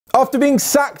After being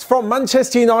sacked from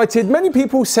Manchester United, many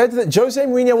people said that Jose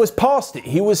Mourinho was past it,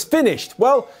 he was finished.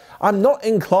 Well, I'm not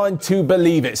inclined to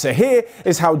believe it. So here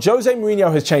is how Jose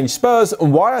Mourinho has changed Spurs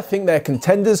and why I think they're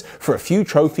contenders for a few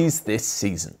trophies this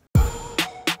season.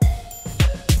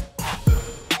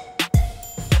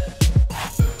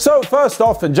 So first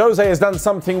off, Jose has done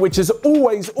something which has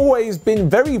always been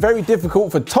very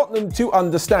difficult for Tottenham to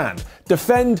understand.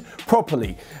 Defend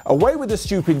properly. Away with the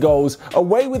stupid goals,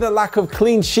 away with a lack of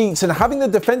clean sheets and having the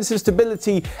defensive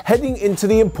stability heading into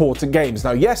the important games.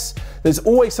 Now yes, there's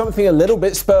always something a little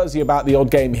bit Spursy about the odd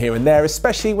game here and there,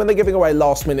 especially when they're giving away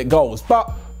last minute goals.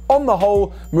 But on the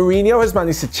whole, Mourinho has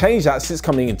managed to change that since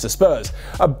coming into Spurs.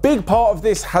 A big part of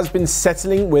this has been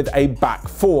settling with a back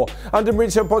four. Under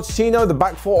Mauricio Pochettino, the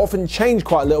back four often changed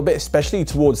quite a little bit, especially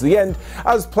towards the end,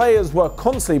 as players were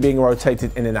constantly being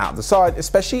rotated in and out of the side,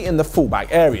 especially in the fullback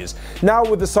areas. Now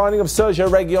with the signing of Sergio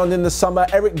Reguilon in the summer,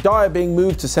 Eric Dyer being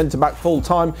moved to centre-back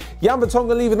full-time, Jan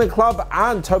Vertonghen leaving the club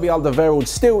and Toby Alderweireld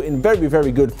still in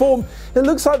very good form, it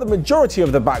looks like the majority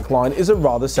of the back line is a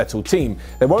rather settled team.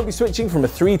 They won't be switching from a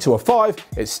 3 to a 5,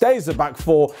 it stays the back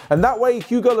four, and that way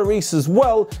Hugo Lloris as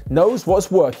well knows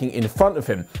what's working in front of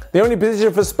him. The only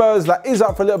position for Spurs that is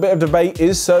up for a little bit of debate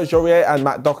is Serge Aurier and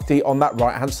Matt Doherty on that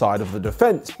right hand side of the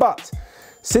defence, but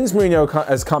since Mourinho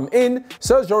has come in,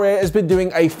 Serge Aurier has been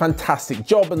doing a fantastic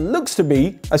job and looks to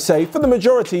be, I say, for the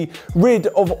majority, rid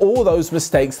of all those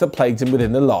mistakes that plagued him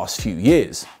within the last few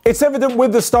years. It's evident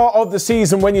with the start of the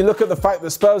season when you look at the fact that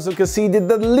Spurs have conceded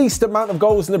the least amount of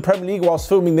goals in the Premier League whilst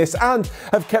filming this and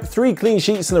have kept 3 clean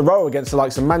sheets in a row against the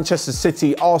likes of Manchester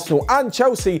City, Arsenal and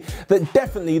Chelsea, that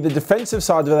definitely the defensive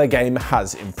side of their game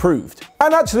has improved.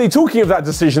 And actually, talking of that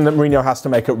decision that Mourinho has to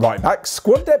make at right back,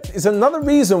 squad depth is another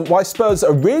reason why Spurs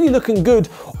are really looking good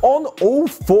on all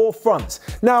 4 fronts.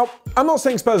 Now, I'm not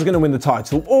saying Spurs are going to win the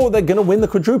title or they're going to win the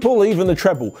quadruple or even the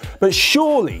treble, but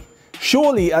surely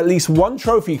at least one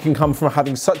trophy can come from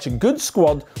having such a good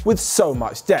squad with so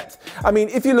much depth. I mean,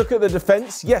 if you look at the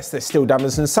defence, yes, there's still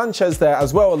Davinson Sanchez there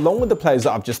as well, along with the players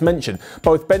that I've just mentioned.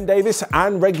 Both Ben Davies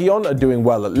and Reguilon are doing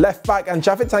well at left back, and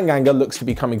Japhet Tanganga looks to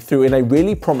be coming through in a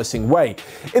really promising way.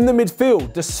 In the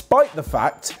midfield, despite the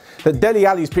fact that Dele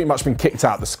Alli's pretty much been kicked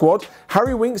out of the squad,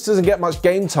 Harry Winks doesn't get much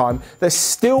game time, there's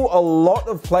still a lot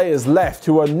of players left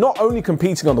who are not only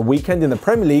competing on the weekend in the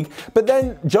Premier League, but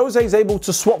then Jose's able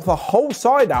to swap the whole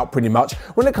side out pretty much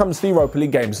when it comes to the Europa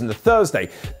League games on the Thursday.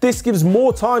 This gives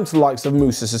more time to the likes of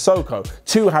Moussa Sissoko,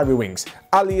 to Harry Winks,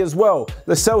 Ali as well.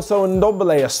 Lo Celso and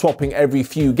Ndombele are swapping every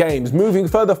few games. Moving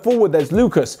further forward, there's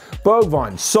Lucas,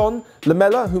 Bergwijn, Son,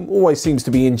 Lamela, who always seems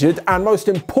to be injured, and most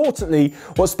importantly,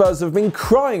 what Spurs have been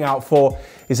crying out for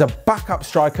is a backup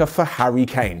striker for Harry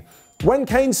Kane. When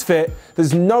Kane's fit,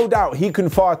 there's no doubt he can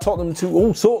fire Tottenham to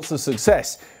all sorts of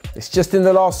success. It's just in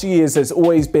the last few years there's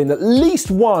always been at least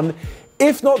 1,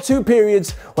 if not 2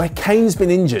 periods where Kane's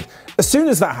been injured. As soon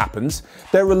as that happens,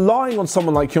 they're relying on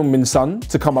someone like Heung-min Son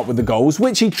to come up with the goals,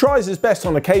 which he tries his best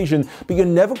on occasion, but you're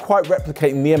never quite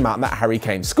replicating the amount that Harry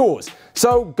Kane scores.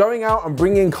 So going out and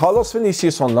bringing Carlos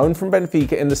Vinicius on loan from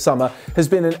Benfica in the summer has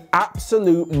been an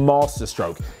absolute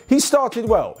masterstroke. He started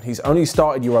well. He's only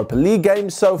started Europa League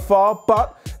games so far,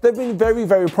 but they've been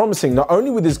very promising, not only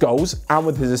with his goals and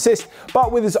with his assists,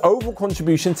 but with his overall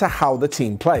contribution to how the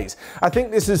team plays. I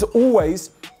think this has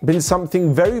always been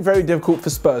something very difficult for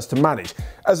Spurs to manage.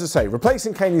 As I say,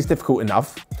 replacing Kane is difficult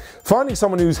enough. Finding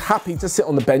someone who's happy to sit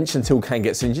on the bench until Kane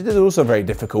gets injured is also very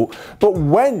difficult. But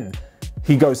when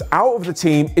he goes out of the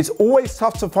team, it's always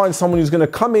tough to find someone who's going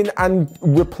to come in and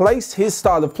replace his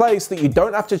style of play so that you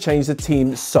don't have to change the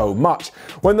team so much.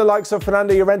 When the likes of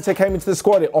Fernando Llorente came into the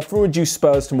squad, it often reduced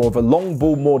Spurs to more of a long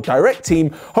ball, more direct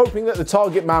team, hoping that the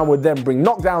target man would then bring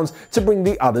knockdowns to bring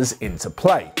the others into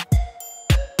play.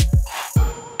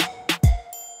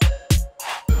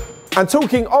 And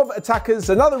talking of attackers,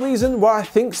 another reason why I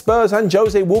think Spurs and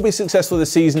Jose will be successful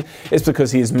this season is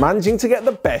because he is managing to get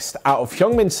the best out of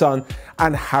Heung-min Son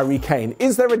and Harry Kane.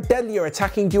 Is there a deadlier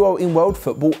attacking duo in world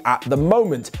football at the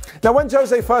moment? Now, when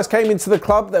Jose first came into the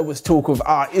club, there was talk of,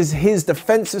 is his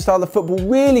defensive style of football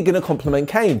really going to complement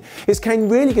Kane? Is Kane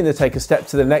really going to take a step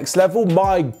to the next level?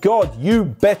 My God, you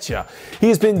betcha. He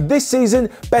has been this season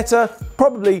better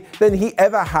probably than he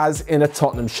ever has in a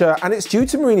Tottenham shirt, and it's due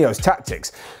to Mourinho's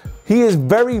tactics. He is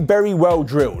very well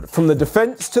drilled. From the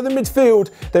defence to the midfield,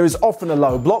 there is often a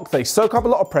low block, they soak up a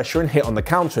lot of pressure and hit on the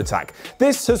counter-attack.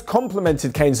 This has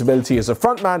complemented Kane's ability as a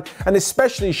frontman and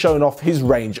especially shown off his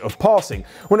range of passing.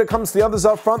 When it comes to the others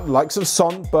up front, the likes of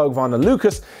Son, Bergwijn and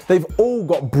Lucas, they've all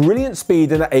got brilliant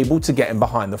speed and are able to get in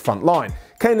behind the front line.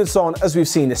 Kane and Son, as we've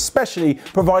seen, especially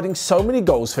providing so many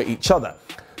goals for each other.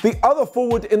 The other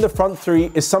forward in the front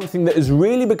three is something that is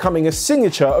really becoming a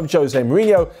signature of Jose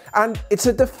Mourinho, and it's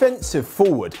a defensive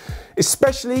forward.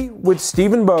 Especially with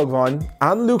Steven Bergwijn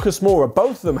and Lucas Moura,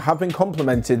 both of them have been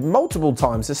complimented multiple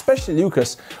times, especially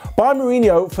Lucas, by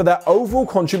Mourinho for their overall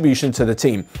contribution to the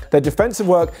team, their defensive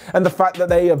work, and the fact that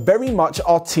they are very much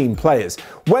are team players.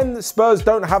 When the Spurs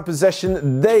don't have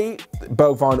possession, they,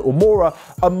 Bergwijn or Moura,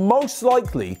 are most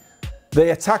likely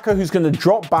the attacker who's going to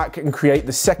drop back and create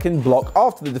the second block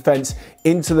after the defence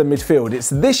into the midfield. It's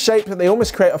this shape that they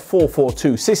almost create a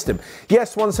 4-4-2 system.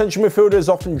 Yes, one central midfielder is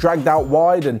often dragged out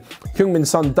wide and Heung-min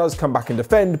Son does come back and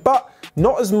defend, but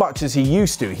not as much as he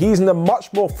used to. He's in a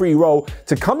much more free role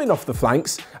to come in off the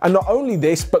flanks, and not only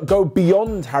this, but go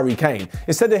beyond Harry Kane.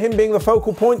 Instead of him being the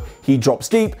focal point, he drops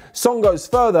deep, Son goes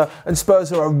further, and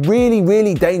Spurs are a really,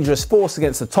 really dangerous force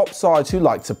against the top sides who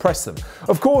like to press them.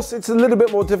 Of course, it's a little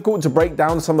bit more difficult to break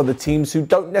down some of the teams who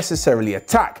don't necessarily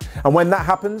attack, and when that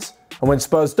happens, and when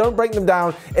Spurs don't break them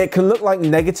down, it can look like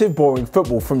negative, boring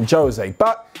football from Jose,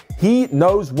 but he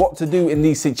knows what to do in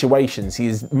these situations. He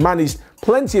has managed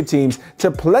plenty of teams to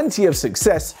plenty of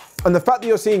success, and the fact that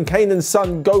you're seeing Kane and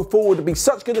Son go forward and be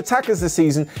such good attackers this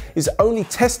season is only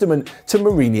testament to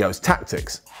Mourinho's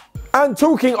tactics. And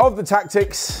talking of the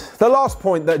tactics, the last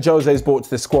point that Jose's brought to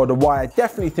this squad, and why I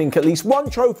definitely think at least one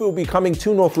trophy will be coming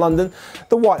to North London,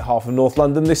 the white half of North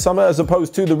London this summer as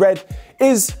opposed to the red,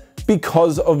 is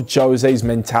because of Jose's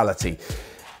mentality.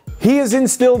 He has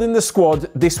instilled in the squad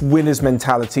this winner's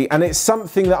mentality, and it's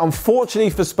something that unfortunately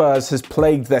for Spurs has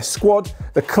plagued their squad,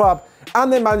 the club,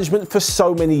 and their management for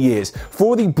so many years. For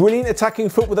all the brilliant attacking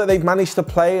football that they've managed to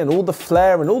play, and all the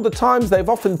flair, and all the times they've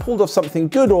often pulled off something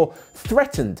good or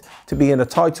threatened to be in a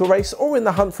title race or in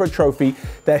the hunt for a trophy,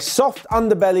 their soft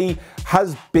underbelly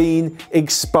has been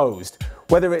exposed.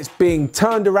 Whether it's being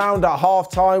turned around at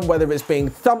half-time, whether it's being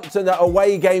thumped in an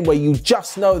away game where you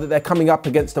just know that they're coming up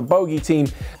against a bogey team,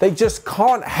 they just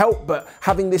can't help but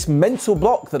having this mental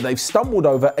block that they've stumbled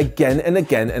over again and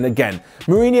again and again.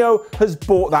 Mourinho has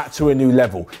brought that to a new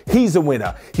level. He's a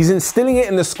winner. He's instilling it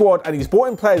in the squad, and he's brought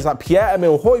in players like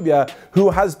Pierre-Emile Højbjerg, who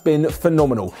has been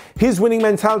phenomenal. His winning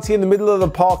mentality in the middle of the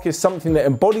park is something that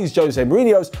embodies Jose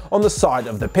Mourinho's on the side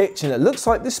of the pitch, and it looks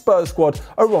like this Spurs squad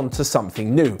are on to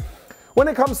something new. When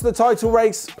it comes to the title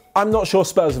race, I'm not sure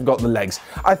Spurs have got the legs.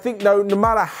 I think no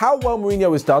matter how well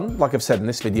Mourinho has done, like I've said in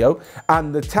this video,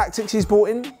 and the tactics he's brought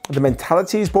in, the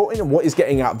mentality he's brought in, and what he's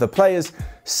getting out of the players,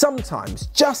 sometimes,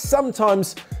 just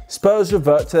sometimes, Spurs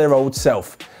revert to their old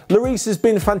self. Lloris has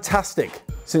been fantastic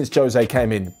since Jose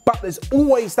came in, but there's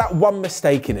always that one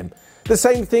mistake in him. The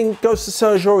same thing goes to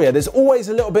Serge Aurier. There's always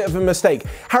a little bit of a mistake.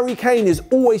 Harry Kane is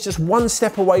always just one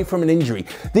step away from an injury.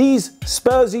 These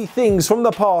Spursy things from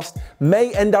the past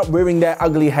may end up rearing their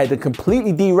ugly head and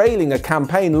completely derailing a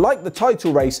campaign like the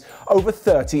title race over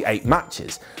 38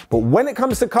 matches. But when it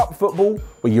comes to cup football,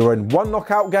 where you're in one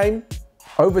knockout game,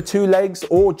 over 2 legs,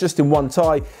 or just in one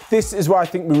tie, this is where I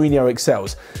think Mourinho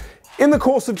excels. In the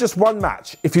course of just one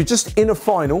match, if you're just in a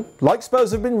final, like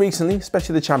Spurs have been recently,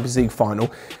 especially the Champions League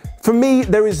final, for me,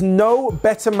 there is no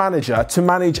better manager to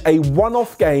manage a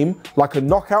one-off game like a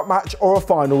knockout match or a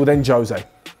final than Jose.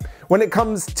 When it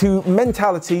comes to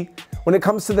mentality, when it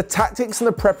comes to the tactics and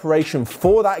the preparation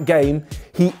for that game,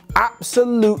 he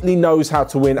absolutely knows how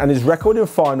to win, and his record in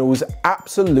finals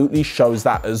absolutely shows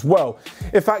that as well.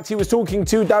 In fact, he was talking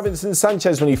to Davinson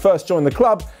Sanchez when he first joined the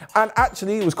club, and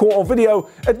actually he was caught on video,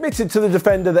 admitted to the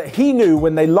defender that he knew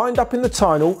when they lined up in the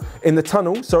tunnel,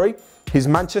 his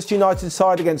Manchester United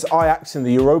side against Ajax in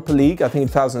the Europa League, I think in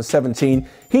 2017,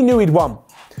 he knew he'd won.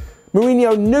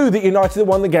 Mourinho knew that United had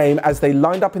won the game as they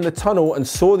lined up in the tunnel and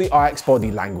saw the Ajax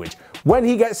body language. When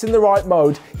he gets in the right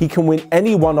mode, he can win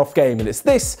any one-off game, and it's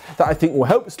this that I think will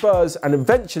help Spurs and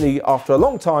eventually, after a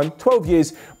long time, 12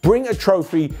 years, bring a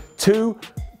trophy to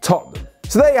Tottenham.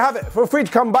 So there you have it. Feel free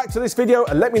to come back to this video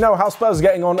and let me know how Spurs are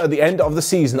getting on at the end of the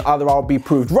season. Either I'll be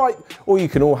proved right, or you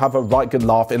can all have a right good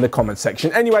laugh in the comment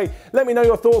section. Anyway, let me know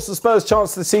your thoughts on Spurs'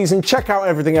 chance of the season. Check out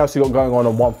everything else we've got going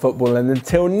on OneFootball, and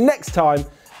until next time,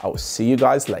 I will see you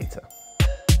guys later.